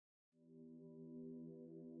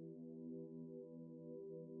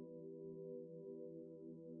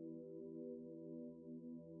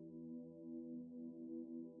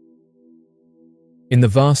In the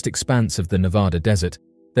vast expanse of the Nevada desert,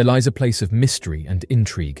 there lies a place of mystery and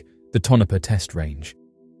intrigue, the Tonopah Test Range.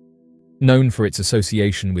 Known for its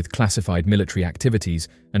association with classified military activities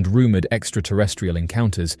and rumored extraterrestrial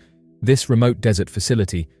encounters, this remote desert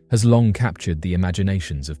facility has long captured the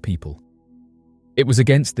imaginations of people. It was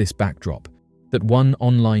against this backdrop that one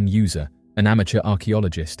online user, an amateur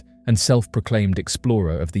archaeologist and self-proclaimed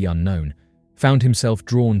explorer of the unknown, found himself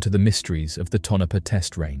drawn to the mysteries of the Tonopah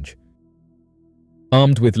Test Range.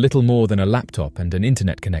 Armed with little more than a laptop and an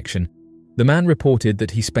internet connection, the man reported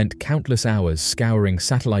that he spent countless hours scouring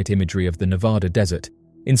satellite imagery of the Nevada desert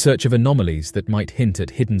in search of anomalies that might hint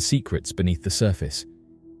at hidden secrets beneath the surface.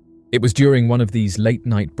 It was during one of these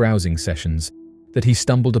late-night browsing sessions that he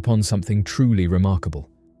stumbled upon something truly remarkable,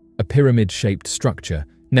 a pyramid-shaped structure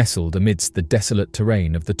nestled amidst the desolate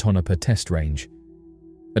terrain of the Tonopah Test Range.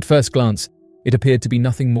 At first glance, it appeared to be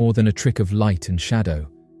nothing more than a trick of light and shadow,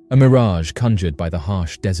 a mirage conjured by the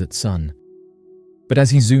harsh desert sun. But as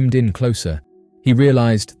he zoomed in closer, he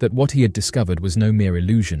realized that what he had discovered was no mere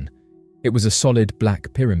illusion. It was a solid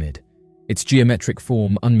black pyramid, its geometric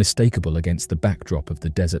form unmistakable against the backdrop of the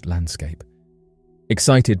desert landscape.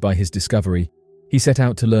 Excited by his discovery, he set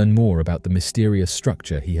out to learn more about the mysterious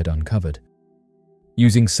structure he had uncovered.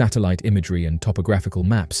 Using satellite imagery and topographical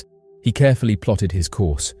maps, he carefully plotted his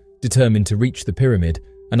course, determined to reach the pyramid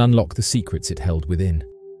and unlock the secrets it held within.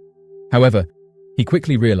 However, he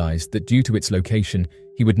quickly realized that due to its location,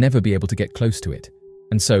 he would never be able to get close to it,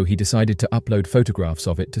 and so he decided to upload photographs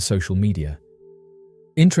of it to social media.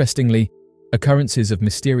 Interestingly, occurrences of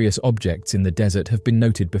mysterious objects in the desert have been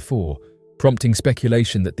noted before, prompting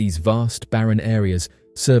speculation that these vast, barren areas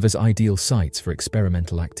serve as ideal sites for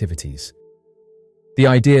experimental activities. The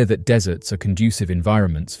idea that deserts are conducive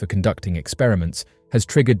environments for conducting experiments has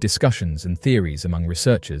triggered discussions and theories among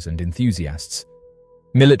researchers and enthusiasts.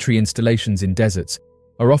 Military installations in deserts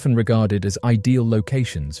are often regarded as ideal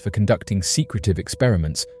locations for conducting secretive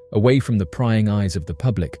experiments away from the prying eyes of the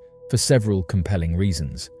public for several compelling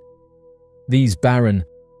reasons. These barren,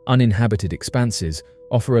 uninhabited expanses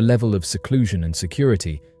offer a level of seclusion and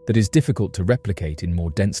security that is difficult to replicate in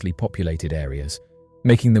more densely populated areas,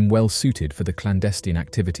 making them well suited for the clandestine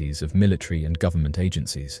activities of military and government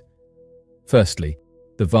agencies. Firstly,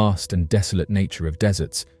 the vast and desolate nature of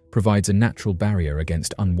deserts provides a natural barrier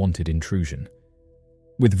against unwanted intrusion.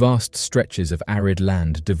 With vast stretches of arid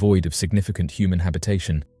land devoid of significant human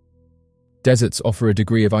habitation, deserts offer a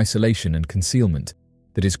degree of isolation and concealment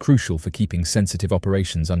that is crucial for keeping sensitive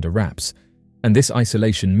operations under wraps, and this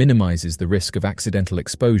isolation minimizes the risk of accidental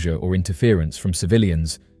exposure or interference from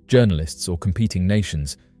civilians, journalists, or competing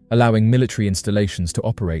nations, allowing military installations to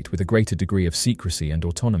operate with a greater degree of secrecy and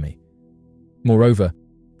autonomy. Moreover,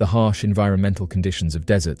 the harsh environmental conditions of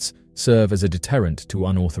deserts serve as a deterrent to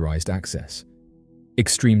unauthorized access.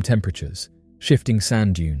 Extreme temperatures, shifting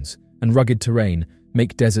sand dunes, and rugged terrain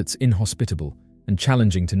make deserts inhospitable and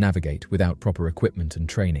challenging to navigate without proper equipment and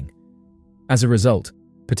training. As a result,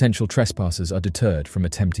 potential trespassers are deterred from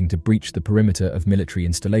attempting to breach the perimeter of military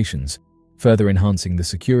installations, further enhancing the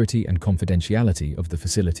security and confidentiality of the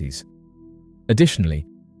facilities. Additionally,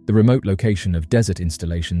 the remote location of desert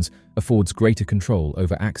installations affords greater control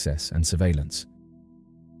over access and surveillance.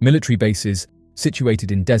 Military bases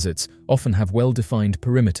situated in deserts often have well-defined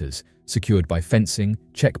perimeters secured by fencing,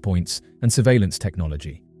 checkpoints, and surveillance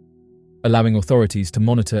technology, allowing authorities to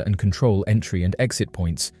monitor and control entry and exit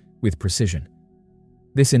points with precision.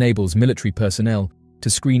 This enables military personnel to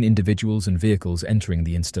screen individuals and vehicles entering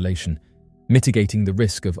the installation, mitigating the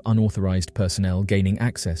risk of unauthorized personnel gaining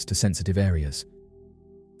access to sensitive areas.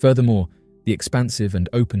 Furthermore, the expansive and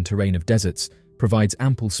open terrain of deserts provides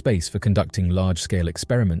ample space for conducting large-scale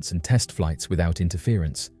experiments and test flights without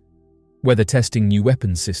interference. Whether testing new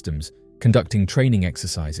weapons systems, conducting training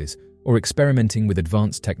exercises, or experimenting with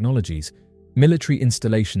advanced technologies, military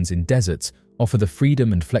installations in deserts offer the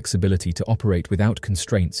freedom and flexibility to operate without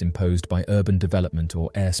constraints imposed by urban development or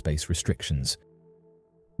airspace restrictions.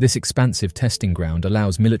 This expansive testing ground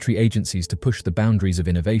allows military agencies to push the boundaries of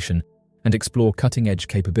innovation and explore cutting-edge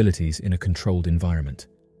capabilities in a controlled environment.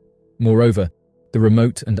 Moreover, the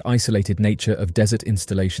remote and isolated nature of desert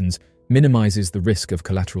installations minimizes the risk of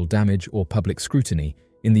collateral damage or public scrutiny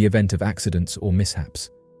in the event of accidents or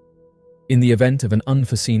mishaps. In the event of an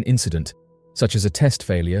unforeseen incident, such as a test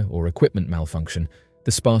failure or equipment malfunction,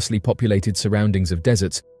 the sparsely populated surroundings of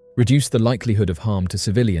deserts reduce the likelihood of harm to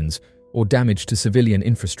civilians or damage to civilian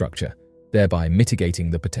infrastructure, thereby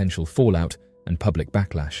mitigating the potential fallout and public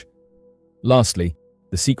backlash. Lastly,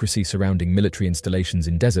 the secrecy surrounding military installations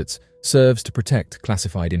in deserts serves to protect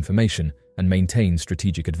classified information and maintain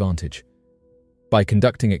strategic advantage. By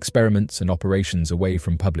conducting experiments and operations away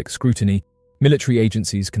from public scrutiny, military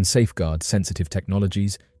agencies can safeguard sensitive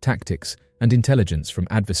technologies, tactics, and intelligence from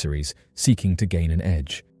adversaries seeking to gain an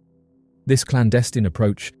edge. This clandestine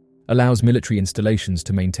approach allows military installations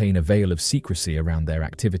to maintain a veil of secrecy around their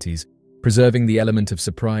activities, preserving the element of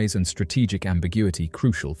surprise and strategic ambiguity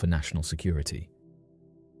crucial for national security.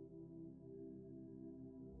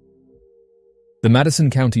 The Madison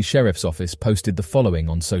County Sheriff's Office posted the following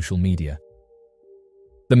on social media.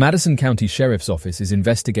 The Madison County Sheriff's Office is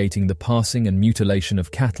investigating the passing and mutilation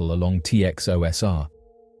of cattle along TXOSR.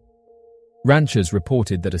 Ranchers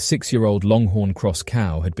reported that a 6-year-old Longhorn Cross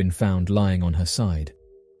cow had been found lying on her side,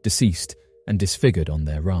 deceased and disfigured on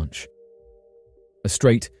their ranch. A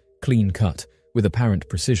straight, clean cut, with apparent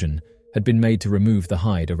precision, had been made to remove the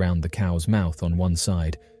hide around the cow's mouth on one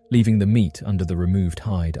side, leaving the meat under the removed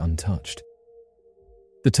hide untouched.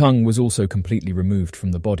 The tongue was also completely removed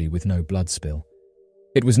from the body with no blood spill.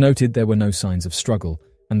 It was noted there were no signs of struggle,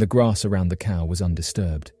 and the grass around the cow was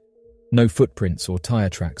undisturbed. No footprints or tire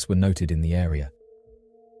tracks were noted in the area.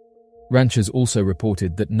 Ranchers also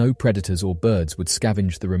reported that no predators or birds would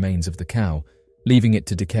scavenge the remains of the cow, leaving it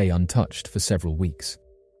to decay untouched for several weeks.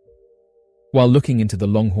 While looking into the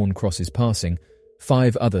Longhorn Cross's passing,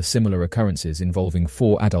 5 other similar occurrences involving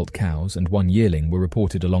 4 adult cows and 1 yearling were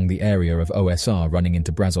reported along the area of OSR running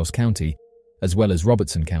into Brazos County, as well as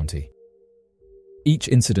Robertson County. Each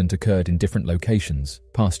incident occurred in different locations,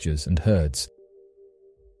 pastures, and herds.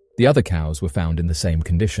 The other cows were found in the same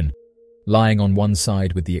condition, lying on one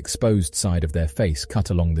side with the exposed side of their face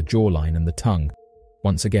cut along the jawline and the tongue,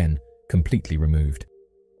 once again completely removed.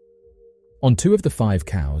 On 2 of the 5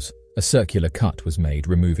 cows, a circular cut was made,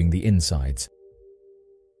 removing the insides.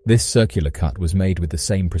 This circular cut was made with the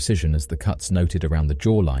same precision as the cuts noted around the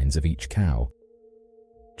jawlines of each cow.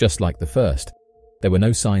 Just like the first, there were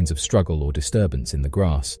no signs of struggle or disturbance in the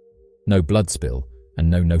grass, no blood spill, and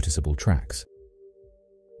no noticeable tracks.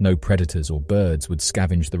 No predators or birds would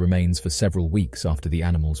scavenge the remains for several weeks after the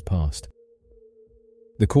animals passed.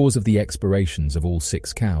 The cause of the expirations of all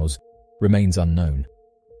 6 cows remains unknown.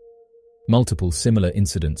 Multiple similar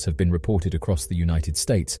incidents have been reported across the United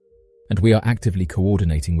States, and we are actively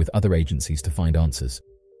coordinating with other agencies to find answers.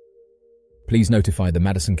 Please notify the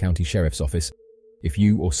Madison County Sheriff's Office if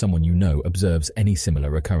you or someone you know observes any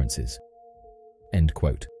similar occurrences. End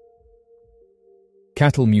quote.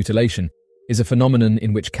 Cattle mutilation is a phenomenon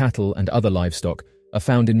in which cattle and other livestock are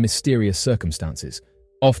found in mysterious circumstances,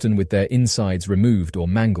 often with their insides removed or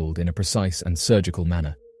mangled in a precise and surgical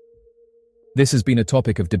manner. This has been a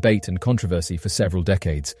topic of debate and controversy for several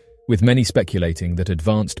decades, with many speculating that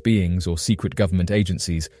advanced beings or secret government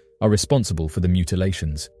agencies are responsible for the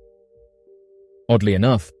mutilations. Oddly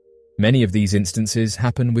enough, many of these instances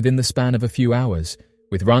happen within the span of a few hours,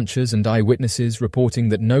 with ranchers and eyewitnesses reporting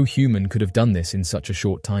that no human could have done this in such a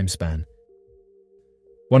short time span.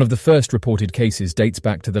 One of the first reported cases dates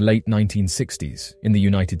back to the late 1960s in the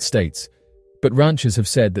United States, but ranchers have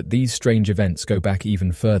said that these strange events go back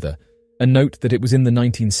even further, and note that it was in the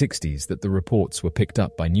 1960s that the reports were picked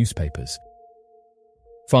up by newspapers.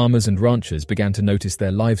 Farmers and ranchers began to notice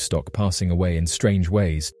their livestock passing away in strange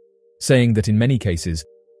ways, saying that in many cases,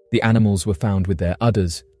 the animals were found with their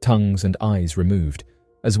udders, tongues, and eyes removed,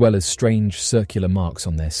 as well as strange circular marks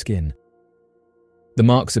on their skin. The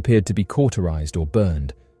marks appeared to be cauterized or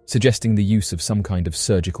burned, suggesting the use of some kind of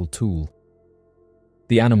surgical tool.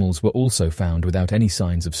 The animals were also found without any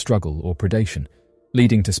signs of struggle or predation,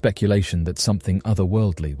 leading to speculation that something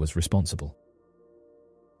otherworldly was responsible.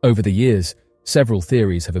 Over the years, several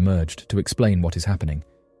theories have emerged to explain what is happening,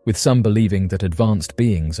 with some believing that advanced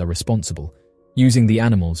beings are responsible, using the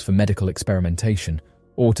animals for medical experimentation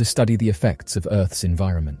or to study the effects of Earth's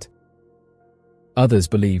environment. Others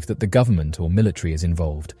believe that the government or military is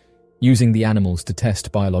involved, using the animals to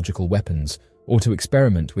test biological weapons or to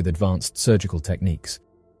experiment with advanced surgical techniques.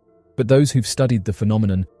 But those who've studied the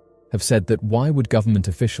phenomenon have said that why would government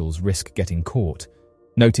officials risk getting caught,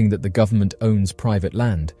 noting that the government owns private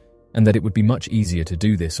land and that it would be much easier to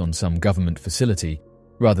do this on some government facility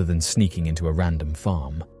rather than sneaking into a random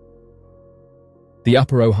farm. The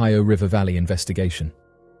Upper Ohio River Valley investigation.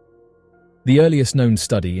 The earliest known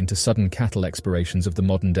study into sudden cattle expirations of the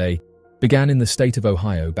modern day began in the state of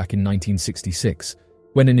Ohio back in 1966,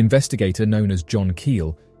 when an investigator known as John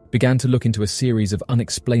Keel began to look into a series of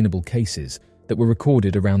unexplainable cases that were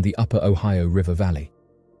recorded around the Upper Ohio River Valley.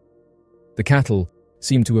 The cattle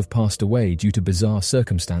seemed to have passed away due to bizarre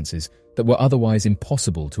circumstances that were otherwise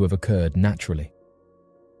impossible to have occurred naturally.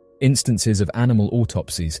 Instances of animal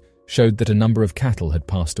autopsies showed that a number of cattle had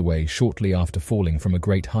passed away shortly after falling from a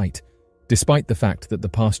great height, despite the fact that the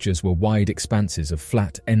pastures were wide expanses of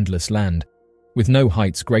flat, endless land, with no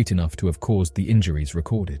heights great enough to have caused the injuries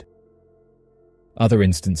recorded. Other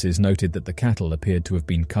instances noted that the cattle appeared to have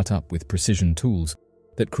been cut up with precision tools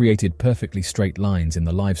that created perfectly straight lines in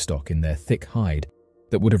the livestock in their thick hide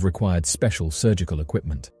that would have required special surgical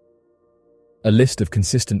equipment. A list of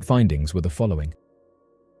consistent findings were the following.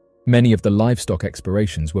 Many of the livestock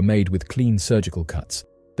explorations were made with clean surgical cuts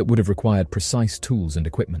that would have required precise tools and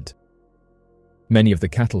equipment. Many of the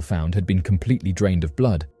cattle found had been completely drained of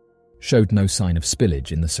blood, showed no sign of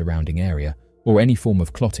spillage in the surrounding area or any form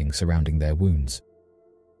of clotting surrounding their wounds.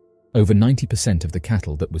 Over 90% of the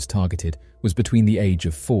cattle that was targeted was between the age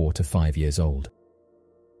of 4 to 5 years old.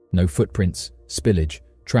 No footprints, spillage,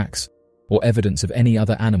 tracks, or evidence of any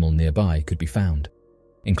other animal nearby could be found,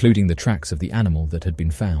 including the tracks of the animal that had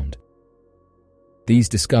been found. These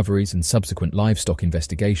discoveries and subsequent livestock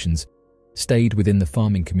investigations stayed within the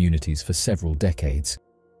farming communities for several decades,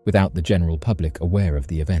 without the general public aware of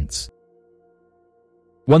the events.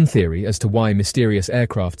 One theory as to why mysterious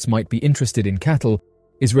aircrafts might be interested in cattle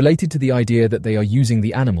is related to the idea that they are using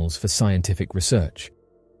the animals for scientific research.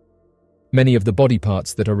 Many of the body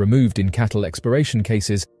parts that are removed in cattle exploration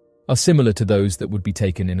cases are similar to those that would be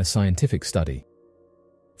taken in a scientific study.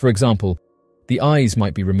 For example, the eyes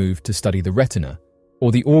might be removed to study the retina,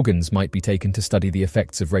 or the organs might be taken to study the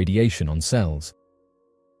effects of radiation on cells.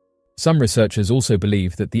 Some researchers also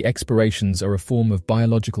believe that the explorations are a form of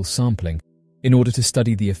biological sampling in order to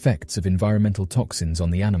study the effects of environmental toxins on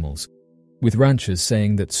the animals, with ranchers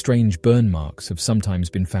saying that strange burn marks have sometimes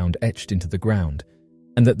been found etched into the ground,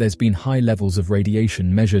 and that there's been high levels of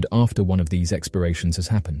radiation measured after one of these explorations has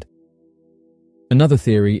happened. Another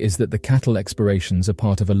theory is that the cattle explorations are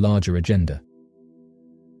part of a larger agenda.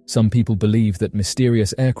 Some people believe that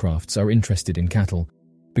mysterious aircrafts are interested in cattle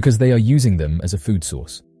because they are using them as a food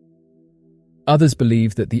source. Others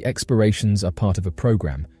believe that the explorations are part of a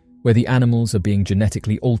program where the animals are being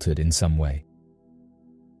genetically altered in some way.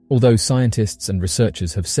 Although scientists and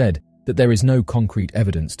researchers have said that there is no concrete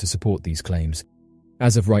evidence to support these claims,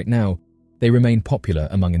 as of right now, they remain popular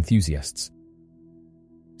among enthusiasts.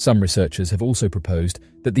 Some researchers have also proposed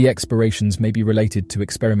that the explorations may be related to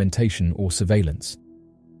experimentation or surveillance.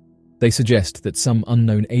 They suggest that some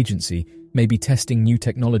unknown agency may be testing new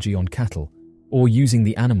technology on cattle or using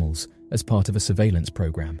the animals as part of a surveillance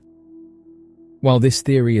program. While this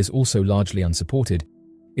theory is also largely unsupported,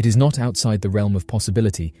 it is not outside the realm of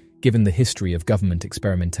possibility given the history of government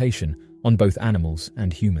experimentation on both animals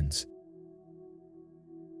and humans.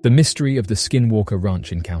 The mystery of the Skinwalker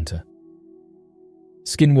Ranch encounter.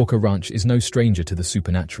 Skinwalker Ranch is no stranger to the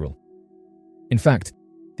supernatural. In fact,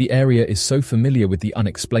 the area is so familiar with the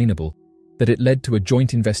unexplainable that it led to a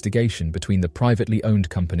joint investigation between the privately owned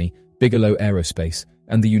company Bigelow Aerospace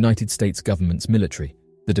and the United States government's military,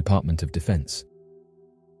 the Department of Defense.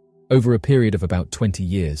 Over a period of about 20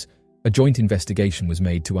 years, a joint investigation was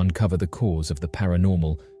made to uncover the cause of the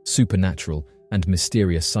paranormal, supernatural, and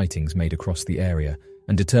mysterious sightings made across the area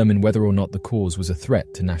and determine whether or not the cause was a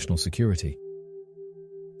threat to national security.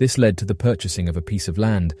 This led to the purchasing of a piece of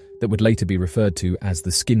land that would later be referred to as the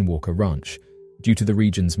Skinwalker Ranch, due to the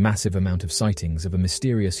region's massive amount of sightings of a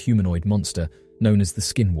mysterious humanoid monster known as the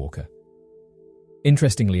Skinwalker.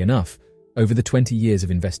 Interestingly enough, over the 20 years of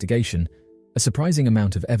investigation, a surprising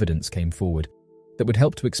amount of evidence came forward that would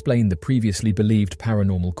help to explain the previously believed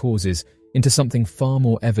paranormal causes into something far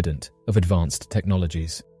more evident of advanced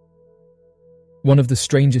technologies. One of the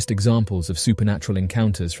strangest examples of supernatural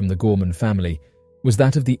encounters from the Gorman family was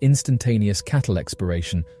that of the instantaneous cattle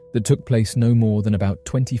exploration that took place no more than about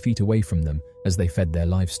 20 feet away from them as they fed their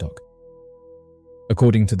livestock.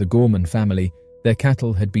 According to the Gorman family, their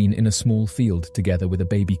cattle had been in a small field together with a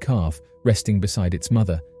baby calf resting beside its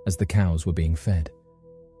mother as the cows were being fed.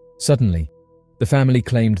 Suddenly, the family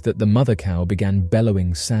claimed that the mother cow began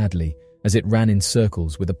bellowing sadly as it ran in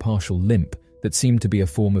circles with a partial limp that seemed to be a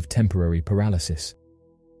form of temporary paralysis.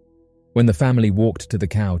 When the family walked to the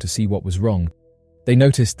cow to see what was wrong, they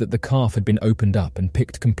noticed that the calf had been opened up and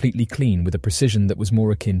picked completely clean with a precision that was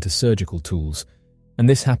more akin to surgical tools, and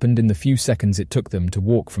this happened in the few seconds it took them to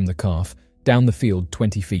walk from the calf down the field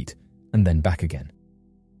 20 feet and then back again.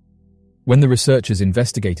 When the researchers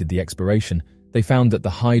investigated the exploration, they found that the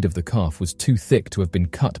hide of the calf was too thick to have been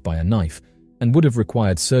cut by a knife and would have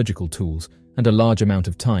required surgical tools and a large amount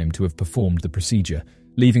of time to have performed the procedure,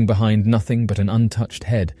 leaving behind nothing but an untouched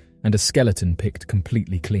head and a skeleton picked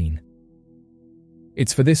completely clean.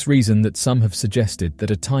 It's for this reason that some have suggested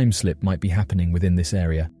that a time slip might be happening within this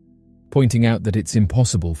area, pointing out that it's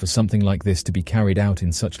impossible for something like this to be carried out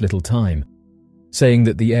in such little time, saying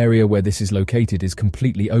that the area where this is located is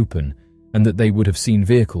completely open and that they would have seen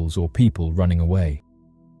vehicles or people running away.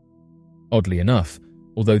 Oddly enough,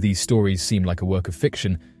 although these stories seem like a work of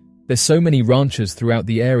fiction, there's so many ranchers throughout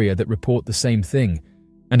the area that report the same thing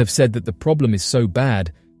and have said that the problem is so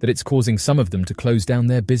bad that it's causing some of them to close down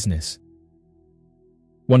their business.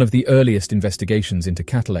 One of the earliest investigations into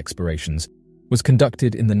cattle explorations was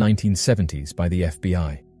conducted in the 1970s by the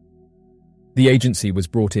FBI. The agency was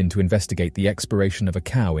brought in to investigate the exploration of a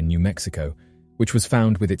cow in New Mexico, which was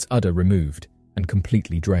found with its udder removed and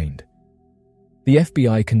completely drained. The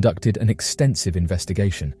FBI conducted an extensive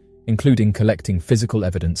investigation, including collecting physical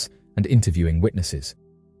evidence and interviewing witnesses.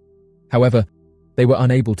 However, they were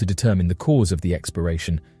unable to determine the cause of the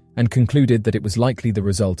exploration and concluded that it was likely the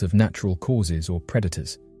result of natural causes or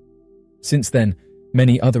predators. Since then,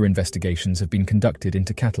 many other investigations have been conducted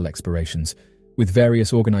into cattle explorations, with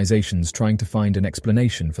various organizations trying to find an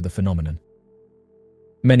explanation for the phenomenon.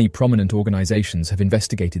 Many prominent organizations have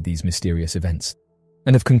investigated these mysterious events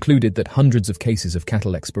and have concluded that hundreds of cases of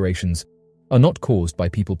cattle explorations are not caused by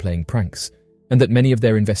people playing pranks, and that many of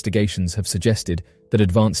their investigations have suggested that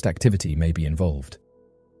advanced activity may be involved.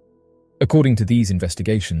 According to these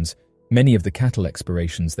investigations, many of the cattle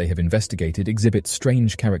explorations they have investigated exhibit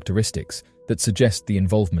strange characteristics that suggest the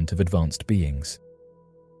involvement of advanced beings.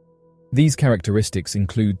 These characteristics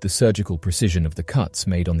include the surgical precision of the cuts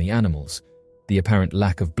made on the animals, the apparent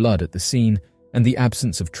lack of blood at the scene, and the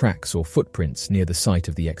absence of tracks or footprints near the site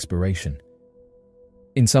of the exploration.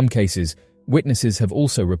 In some cases, witnesses have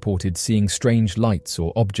also reported seeing strange lights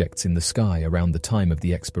or objects in the sky around the time of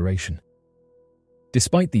the exploration.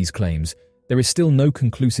 Despite these claims, there is still no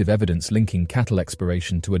conclusive evidence linking cattle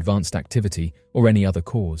exploration to advanced activity or any other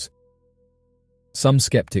cause. Some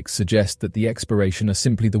skeptics suggest that the exploration are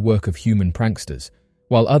simply the work of human pranksters,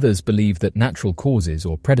 while others believe that natural causes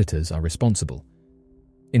or predators are responsible.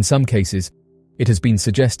 In some cases, it has been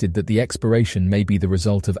suggested that the exploration may be the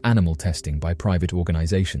result of animal testing by private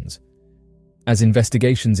organizations. As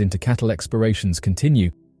investigations into cattle explorations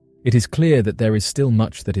continue, it is clear that there is still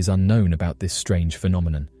much that is unknown about this strange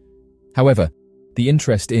phenomenon. However, the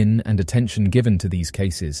interest in and attention given to these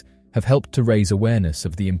cases have helped to raise awareness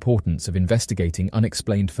of the importance of investigating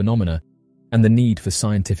unexplained phenomena and the need for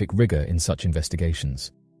scientific rigor in such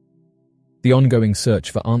investigations. The ongoing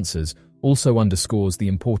search for answers also underscores the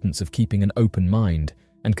importance of keeping an open mind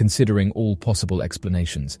and considering all possible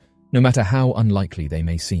explanations, no matter how unlikely they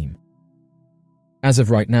may seem. As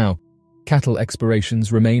of right now, cattle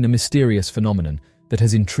explorations remain a mysterious phenomenon that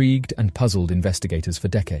has intrigued and puzzled investigators for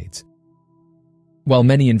decades. While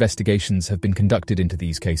many investigations have been conducted into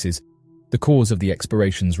these cases, the cause of the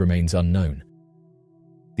explorations remains unknown.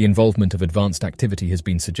 The involvement of advanced activity has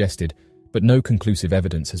been suggested, but no conclusive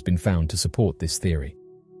evidence has been found to support this theory.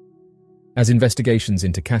 As investigations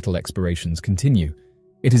into cattle explorations continue,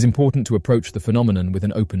 it is important to approach the phenomenon with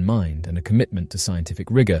an open mind and a commitment to scientific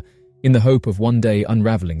rigor, in the hope of one day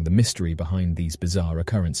unraveling the mystery behind these bizarre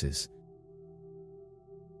occurrences.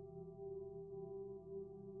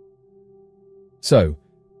 So,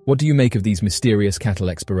 what do you make of these mysterious cattle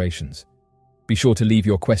explorations? Be sure to leave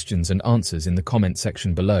your questions and answers in the comment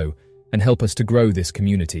section below and help us to grow this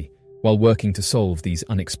community while working to solve these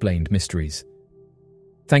unexplained mysteries.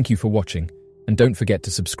 Thank you for watching, and don't forget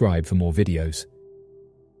to subscribe for more videos.